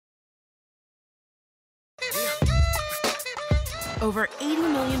Over 80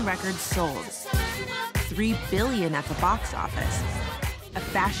 million records sold, 3 billion at the box office, a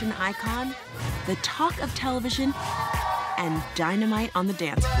fashion icon, the talk of television, and dynamite on the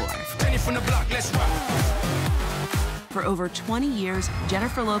dance floor. For over 20 years,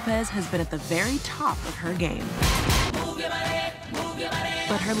 Jennifer Lopez has been at the very top of her game.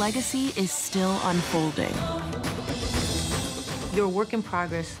 But her legacy is still unfolding. You're a work in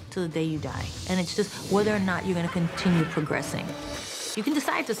progress till the day you die. And it's just whether or not you're gonna continue progressing. You can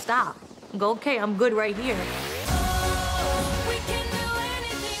decide to stop and go, okay, I'm good right here.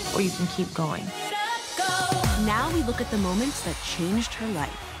 Or you can keep going. Now we look at the moments that changed her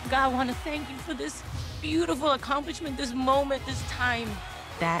life. God, I wanna thank you for this beautiful accomplishment, this moment, this time.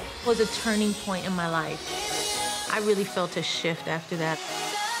 That was a turning point in my life. I really felt a shift after that.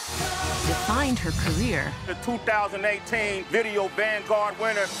 Defined her career. The 2018 Video Vanguard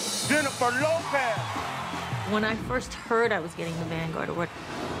winner, Jennifer Lopez. When I first heard I was getting the Vanguard Award,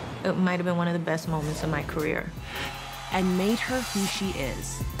 it might have been one of the best moments of my career. And made her who she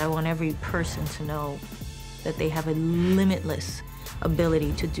is. I want every person to know that they have a limitless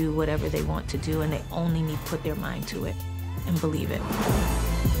ability to do whatever they want to do, and they only need to put their mind to it and believe it.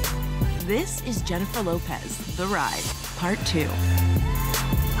 This is Jennifer Lopez, The Ride, Part 2.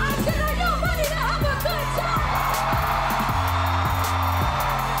 I said, are you ready to have a good time?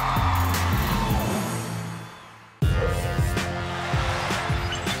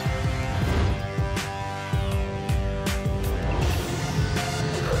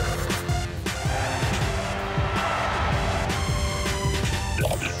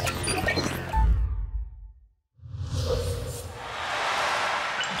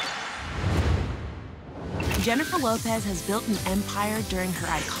 Jennifer Lopez has built an empire during her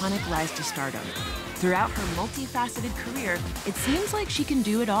iconic rise to stardom. Throughout her multifaceted career, it seems like she can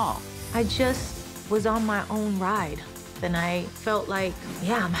do it all. I just was on my own ride, and I felt like,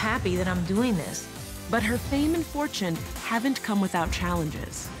 yeah, I'm happy that I'm doing this. But her fame and fortune haven't come without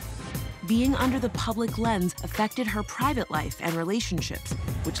challenges. Being under the public lens affected her private life and relationships,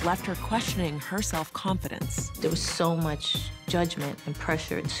 which left her questioning her self-confidence. There was so much judgment and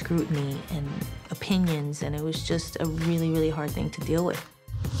pressure and scrutiny and opinions, and it was just a really, really hard thing to deal with.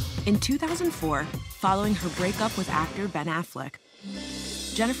 In 2004, following her breakup with actor Ben Affleck,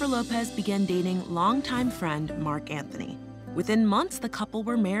 Jennifer Lopez began dating longtime friend Mark Anthony. Within months, the couple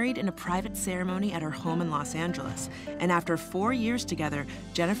were married in a private ceremony at her home in Los Angeles. And after 4 years together,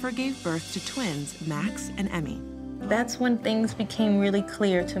 Jennifer gave birth to twins, Max and Emmy. That's when things became really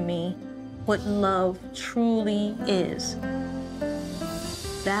clear to me what love truly is.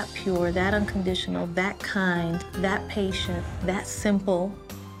 That pure, that unconditional, that kind, that patient, that simple,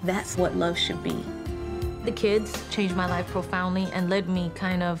 that's what love should be. The kids changed my life profoundly and led me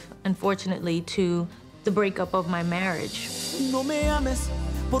kind of, unfortunately, to the breakup of my marriage. No me ames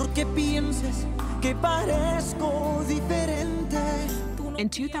porque pienses que parezco diferente. In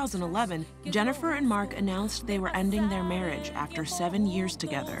 2011, Jennifer and Mark announced they were ending their marriage after 7 years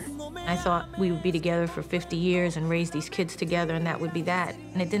together. I thought we would be together for 50 years and raise these kids together, and that would be that.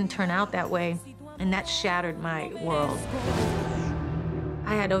 And it didn't turn out that way, and that shattered my world.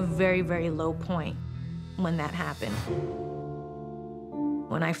 I had a very, very low point when that happened.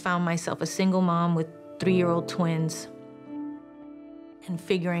 When I found myself a single mom with 3-year-old twins, and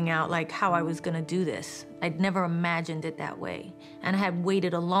figuring out like how I was gonna do this. I'd never imagined it that way. And I had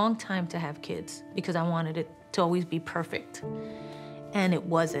waited a long time to have kids because I wanted it to always be perfect. And it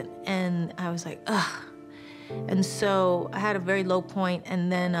wasn't. And I was like, ugh. And so I had a very low point,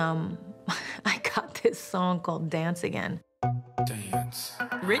 and then I got this song called Dance Again. Dance.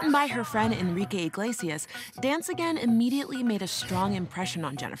 Written by her friend Enrique Iglesias, Dance Again immediately made a strong impression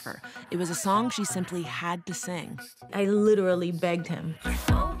on Jennifer. It was a song she simply had to sing. I literally begged him.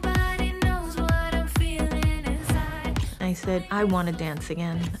 Nobody knows what I'm feeling inside. I said, I want to dance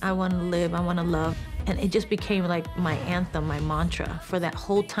again. I want to live, I want to love. And it just became like my anthem, my mantra for that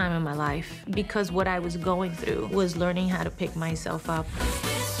whole time in my life. Because what I was going through was learning how to pick myself up.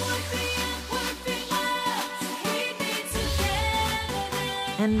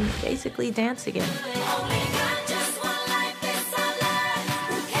 And basically dance again.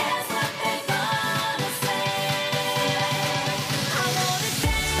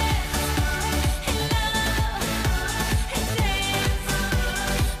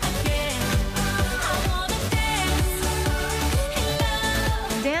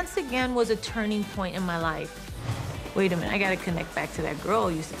 Dance Again was a turning point in my life. wait a minute, I gotta connect back to that girl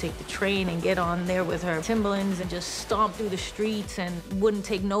who used to take the train and get on there with her Timberlands and just stomp through the streets and wouldn't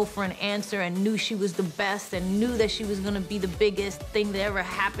take no for an answer and knew she was the best and knew that she was gonna be the biggest thing that ever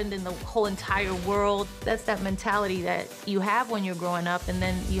happened in the whole entire world. That's that mentality that you have when you're growing up, and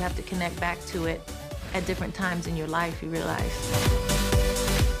then you have to connect back to it at different times in your life, you realize.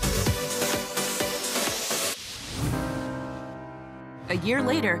 A year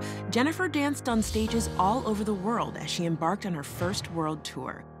later, Jennifer danced on stages all over the world as she embarked on her first world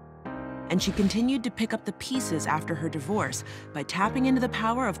tour. And she continued to pick up the pieces after her divorce by tapping into the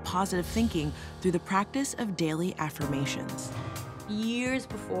power of positive thinking through the practice of daily affirmations. Years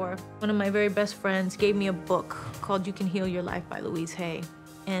before, one of my very best friends gave me a book called You Can Heal Your Life by Louise Hay.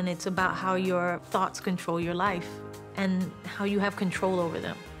 And it's about how your thoughts control your life and how you have control over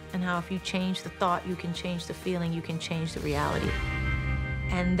them. And how if you change the thought, you can change the feeling, you can change the reality.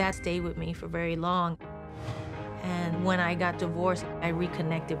 And that stayed with me for very long. And when I got divorced, I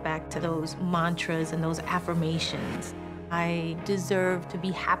reconnected back to those mantras and those affirmations. I deserve to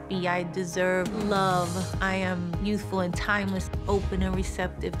be happy. I deserve love. I am youthful and timeless, open and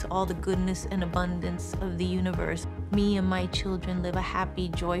receptive to all the goodness and abundance of the universe. Me and my children live a happy,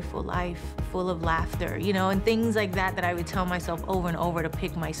 joyful life full of laughter, you know, and things like that that I would tell myself over and over to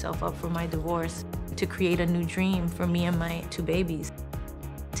pick myself up from my divorce, to create a new dream for me and my 2 babies.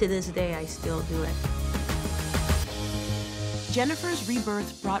 To this day, I still do it. Jennifer's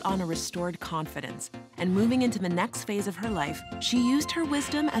rebirth brought on a restored confidence, and moving into the next phase of her life, she used her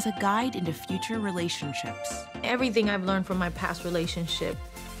wisdom as a guide into future relationships. Everything I've learned from my past relationship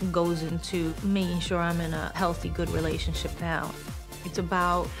goes into making sure I'm in a healthy, good relationship now. It's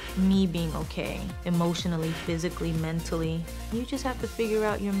about me being okay, emotionally, physically, mentally. You just have to figure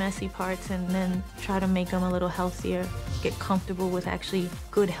out your messy parts and then try to make them a little healthier. Get comfortable with actually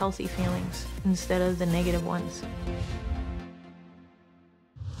good, healthy feelings instead of the negative ones.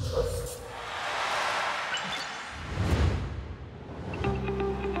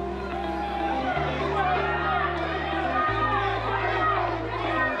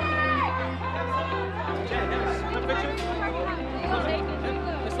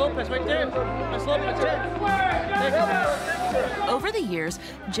 Over the years,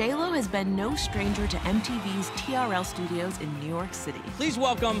 J.Lo has been no stranger to MTV's TRL studios in New York City. Please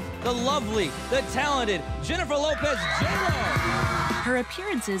welcome the lovely, the talented Jennifer Lopez, J.Lo. Her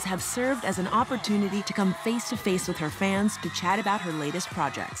appearances have served as an opportunity to come face-to-face with her fans to chat about her latest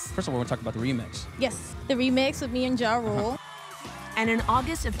projects. First of all, we're going to talk about the remix. Yes, the remix with me and Ja Rule. And in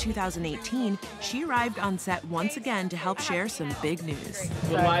August of 2018, she arrived on set once again to help share some big news.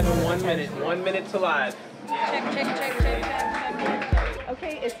 We're live in 1 minute. 1 minute to live. Check.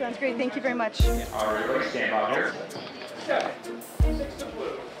 Okay, it sounds great. Thank you very much. All right, ready? Stand by here. 7, 6 to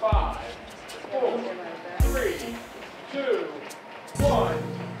blue. 5, 4, 3, 2, 1.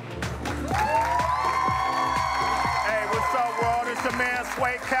 Hey, what's up, world? It's your man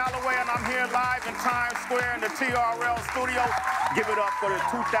Sway Calloway, and I'm here live in Times Square in the TRL studio. Give it up for the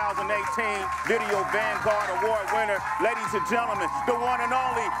 2018 Video Vanguard Award winner, ladies and gentlemen, the one and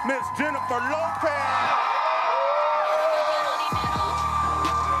only Miss Jennifer Lopez.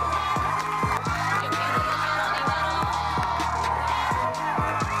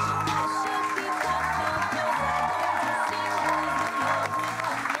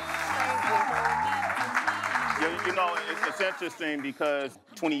 You know, it's interesting because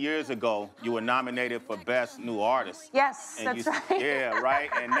 20 years ago, you were nominated for Best New Artist. Yes, And that's right. Yeah, right?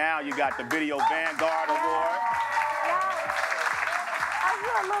 And now you got the Video Vanguard Award. I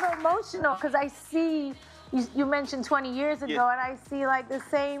feel a little emotional because I see, you mentioned 20 years ago, and I see like the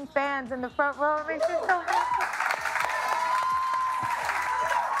same fans in the front row. It makes me so happy.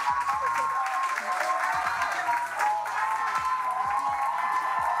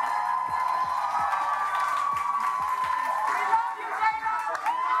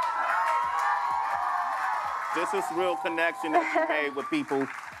 This is real connection that you made with people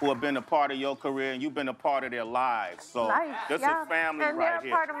who have been a part of your career, and you've been a part of their lives. So this is family and right they're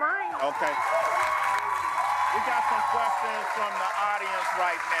here. part of mine. Okay. We got some questions from the audience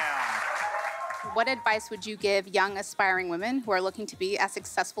right now. What advice would you give young aspiring women who are looking to be as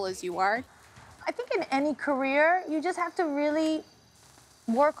successful as you are? I think in any career, you just have to really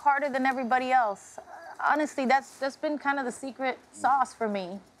work harder than everybody else. Honestly, that's been kind of the secret sauce for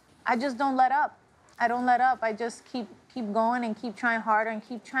me. I just don't let up. I don't let up. I just keep going and keep trying harder and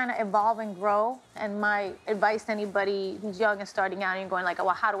keep trying to evolve and grow. And my advice to anybody who's young and starting out and going like, well,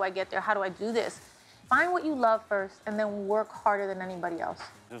 how do I get there? How do I do this? Find what you love first and then work harder than anybody else.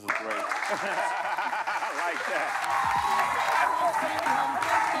 This is great. I like that.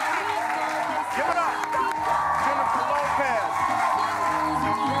 Give it up. Jennifer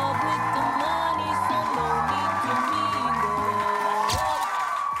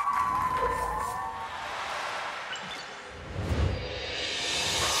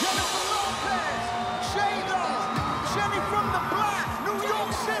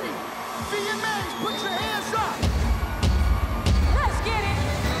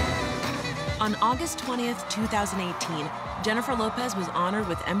On August 20th, 2018, Jennifer Lopez was honored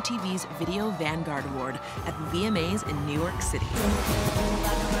with MTV's Video Vanguard Award at the VMAs in New York City.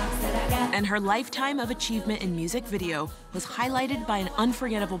 And her lifetime of achievement in music video was highlighted by an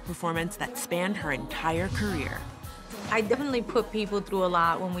unforgettable performance that spanned her entire career. I definitely put people through a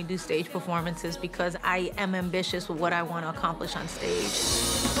lot when we do stage performances because I am ambitious with what I want to accomplish on stage.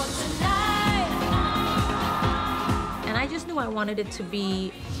 And I just knew I wanted it to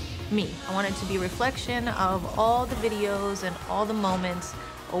be me. I wanted it to be a reflection of all the videos and all the moments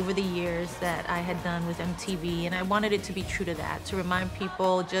over the years that I had done with MTV, and I wanted it to be true to that, to remind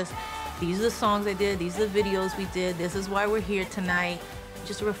people just, these are the songs I did, these are the videos we did, this is why we're here tonight.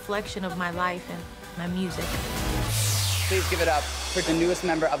 Just a reflection of my life and my music. Please give it up for the newest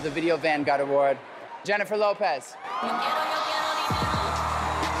member of the Video Vanguard Award, Jennifer Lopez.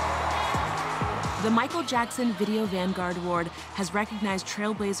 The Michael Jackson Video Vanguard Award has recognized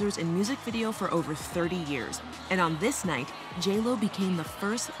trailblazers in music video for over 30 years. And on this night, J.Lo became the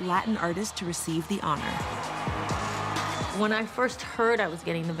first Latin artist to receive the honor. When I first heard I was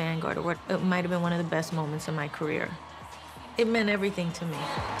getting the Vanguard Award, it might have been one of the best moments in my career. It meant everything to me.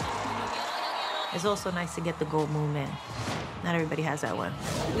 It's also nice to get the gold movement. Not everybody has that one.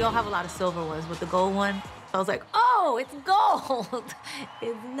 We all have a lot of silver ones, but the gold one, I was like, oh, it's gold.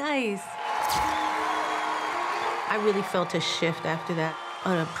 It's nice. I really felt a shift after that,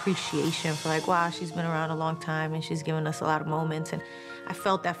 an appreciation for like, wow, she's been around a long time and she's given us a lot of moments. And I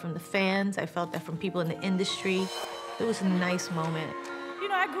felt that from the fans. I felt that from people in the industry. It was a nice moment. You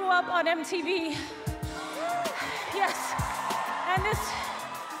know, I grew up on MTV. Yes. And this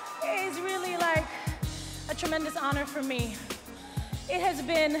is really like a tremendous honor for me. It has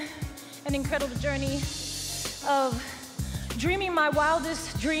been an incredible journey of dreaming my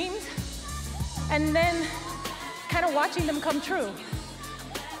wildest dreams and then kind of watching them come true.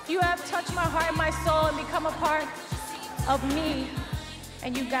 You have touched my heart and my soul and become a part of me,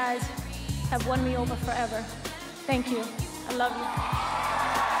 and you guys have won me over forever. Thank you. I love you.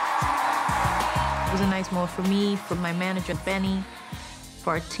 It was a nice moment for me, for my manager, Benny,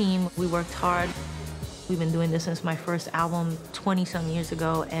 for our team. We worked hard. We've been doing this since my first album 20-some years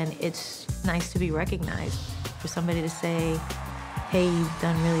ago, and it's nice to be recognized, for somebody to say, hey, you've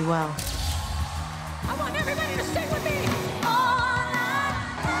done really well. I want everybody to sing with me.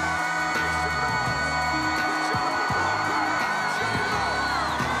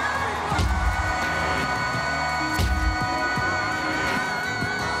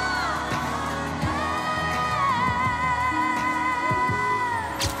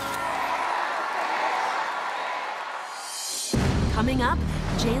 Coming up,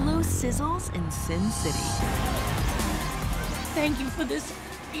 J.Lo sizzles in Sin City. Thank you for this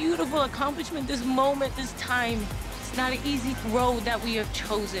beautiful accomplishment, this moment, this time. It's not an easy road that we have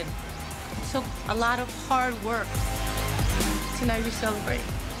chosen. It took a lot of hard work. Tonight we celebrate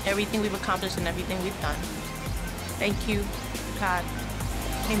everything we've accomplished and everything we've done. Thank you, God.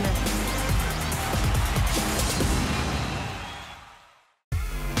 Amen.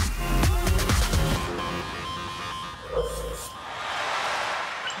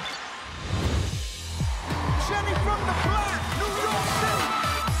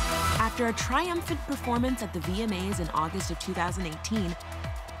 After a triumphant performance at the VMAs in August of 2018,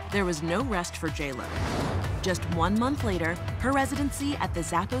 there was no rest for J.Lo. Just 1 month later, her residency at the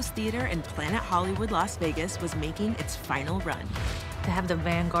Zappos Theater in Planet Hollywood, Las Vegas was making its final run. To have the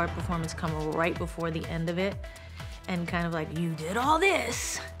Vanguard performance come right before the end of it, and kind of like, you did all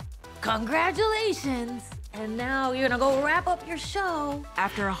this, congratulations, and now you're gonna go wrap up your show.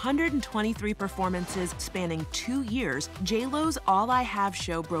 After 123 performances spanning 2 years, J.Lo's All I Have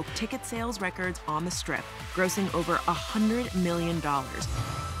show broke ticket sales records on the Strip, grossing over $100 million.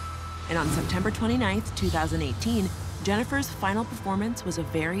 And on September 29th, 2018, Jennifer's final performance was a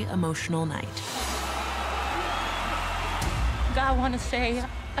very emotional night. God, I want to say,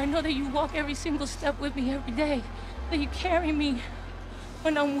 I know that you walk every single step with me every day, that you carry me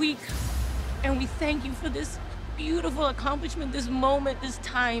when I'm weak. And we thank you for this beautiful accomplishment, this moment, this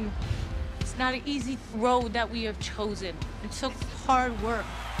time. It's not an easy road that we have chosen. It took hard work.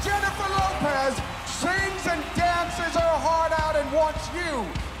 Jennifer Lopez sings and dances her heart out and wants you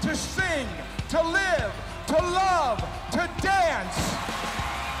to sing, to live, to love, to dance.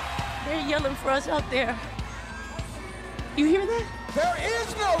 They're yelling for us out there. You hear that? There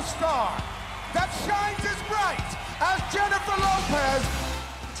is no star that shines as bright as Jennifer Lopez.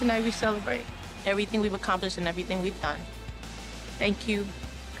 Tonight we celebrate everything we've accomplished and everything we've done. Thank you,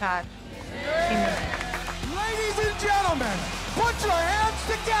 God. Amen. Ladies and gentlemen, put your hands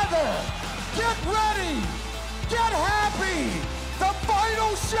together. Get ready. Get happy. The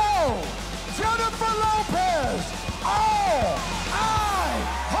final show Jennifer Lopez, All I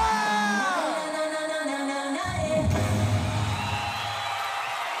Have!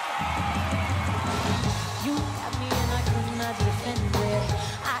 You got me and I could not defend it.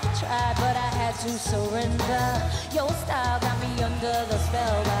 I tried, but I had to surrender. Your style got me under the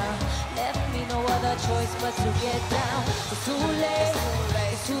spell now. Left me no other choice but to get down. It's too late,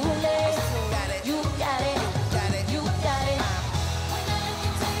 it's too late. You got it, you got it.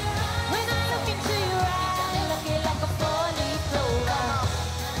 When I look into your eyes, looking like a four-leaf clover.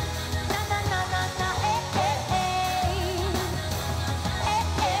 Na na na na na, eh eh eh. Eh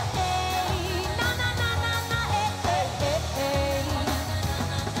eh eh. Na na na na na, eh eh eh.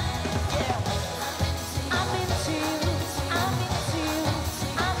 Yeah. I'm into you, I'm into you,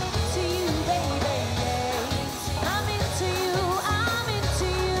 I'm into you, baby. I'm into you, I'm into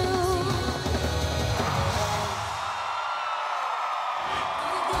you.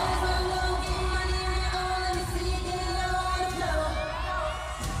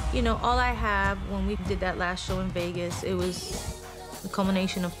 You know, All I Have, when we did that last show in Vegas, it was the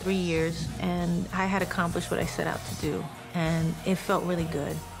culmination of 3 years, and I had accomplished what I set out to do, and it felt really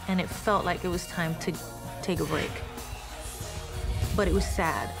good, and it felt like it was time to take a break. But it was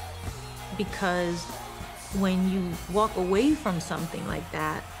sad, because when you walk away from something like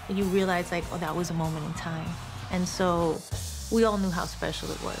that, you realize, like, oh, that was a moment in time. And so we all knew how special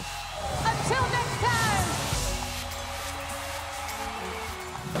it was. Until next time.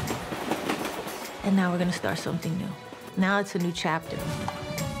 And now we're gonna start something new. Now it's a new chapter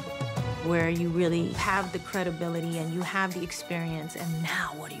where you really have the credibility and you have the experience, and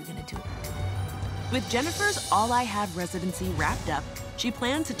now what are you gonna do? With Jennifer's All I Have residency wrapped up, she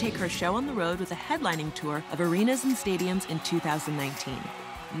plans to take her show on the road with a headlining tour of arenas and stadiums in 2019.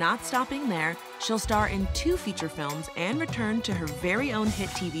 Not stopping there, she'll star in 2 feature films and return to her very own hit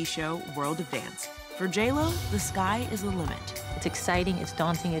TV show, World of Dance. For J-Lo, the sky is the limit. It's exciting, it's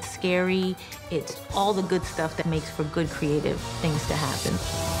daunting, it's scary, it's all the good stuff that makes for good creative things to happen.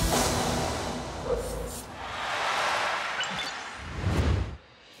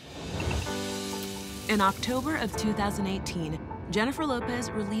 In October of 2018, Jennifer Lopez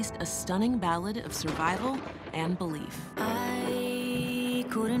released a stunning ballad of survival and belief. I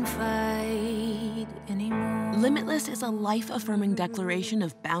couldn't fight anymore. Limitless is a life-affirming declaration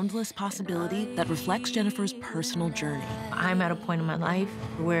of boundless possibility that reflects Jennifer's personal journey. I'm at a point in my life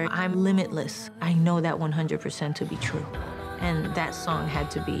where I'm limitless. I know that 100% to be true. And that song had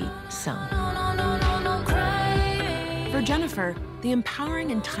to be sung. For Jennifer, the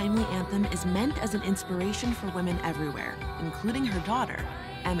empowering and timely anthem is meant as an inspiration for women everywhere, including her daughter,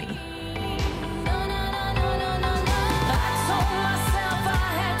 Emmy.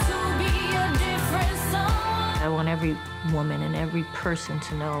 I want every woman and every person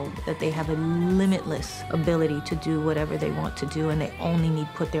to know that they have a limitless ability to do whatever they want to do, and they only need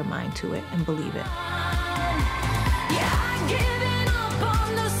to put their mind to it and believe it.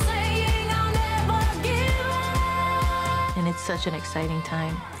 And it's such an exciting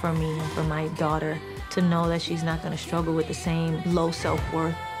time for me and for my daughter to know that she's not going to struggle with the same low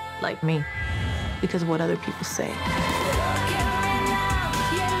self-worth like me because of what other people say.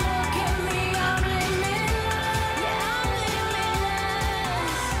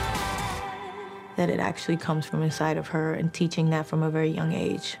 That it actually comes from inside of her, and teaching that from a very young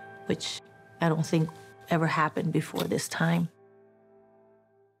age, which I don't think ever happened before this time.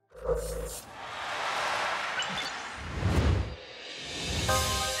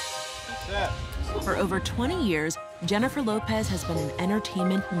 For over 20 years, Jennifer Lopez has been an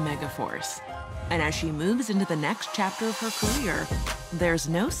entertainment megaforce. And as she moves into the next chapter of her career, there's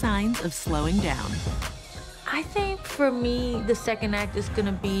no signs of slowing down. I think for me, the second act is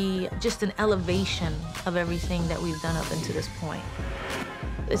gonna be just an elevation of everything that we've done up until this point.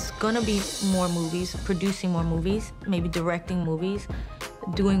 It's gonna be more movies, producing more movies, maybe directing movies,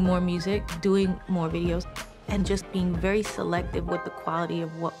 doing more music, doing more videos, and just being very selective with the quality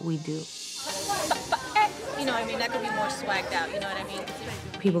of what we do. You know what I mean? That could be more swagged out, you know what I mean?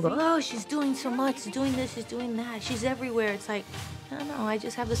 People go, oh, she's doing so much, she's doing this, she's doing that, she's everywhere. It's like, no, I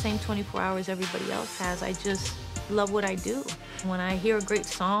just have the same 24 hours everybody else has. I just love what I do. When I hear a great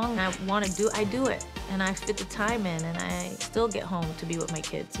song and I want to do, I do it. And I fit the time in, and I still get home to be with my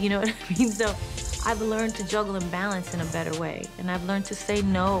kids. You know what I mean? So I've learned to juggle and balance in a better way. And I've learned to say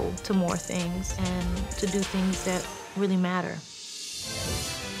no to more things and to do things that really matter.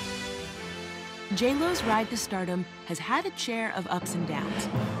 J-Lo's ride to stardom has had its share of ups and downs.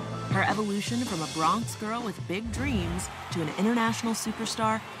 Her evolution from a Bronx girl with big dreams to an international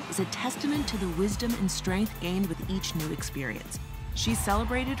superstar is a testament to the wisdom and strength gained with each new experience. She's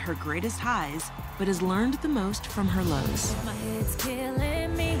celebrated her greatest highs, but has learned the most from her lows. My head's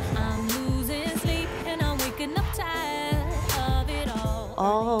killing me, I'm losing sleep, and I'm waking up tired of it all.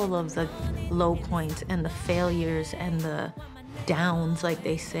 All of the low points and the failures and the downs, like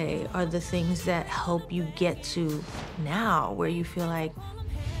they say, are the things that help you get to now, where you feel like,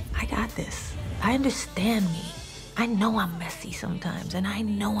 I got this. I understand me. I know I'm messy sometimes, and I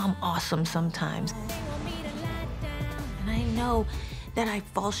know I'm awesome sometimes. And I know that I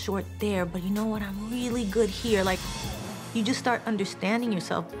fall short there, but you know what? I'm really good here. Like, you just start understanding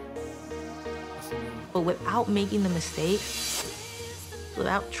yourself. But without making the mistake,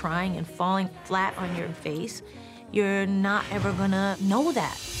 without trying and falling flat on your face, you're not ever gonna know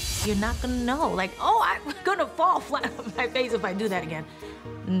that. You're not gonna know, like, oh, I'm gonna fall flat on my face if I do that again.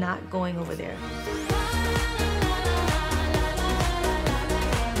 Not going over there.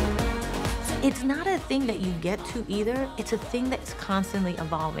 It's not a thing that you get to either. It's a thing that's constantly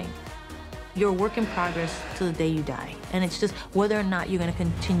evolving. You're a work in progress till the day you die. And it's just whether or not you're gonna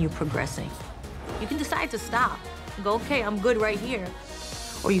continue progressing. You can decide to stop and go, okay, I'm good right here.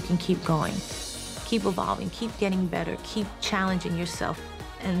 Or you can keep going, keep evolving, keep getting better, keep challenging yourself.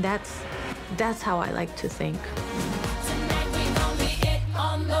 And that's how I like to think.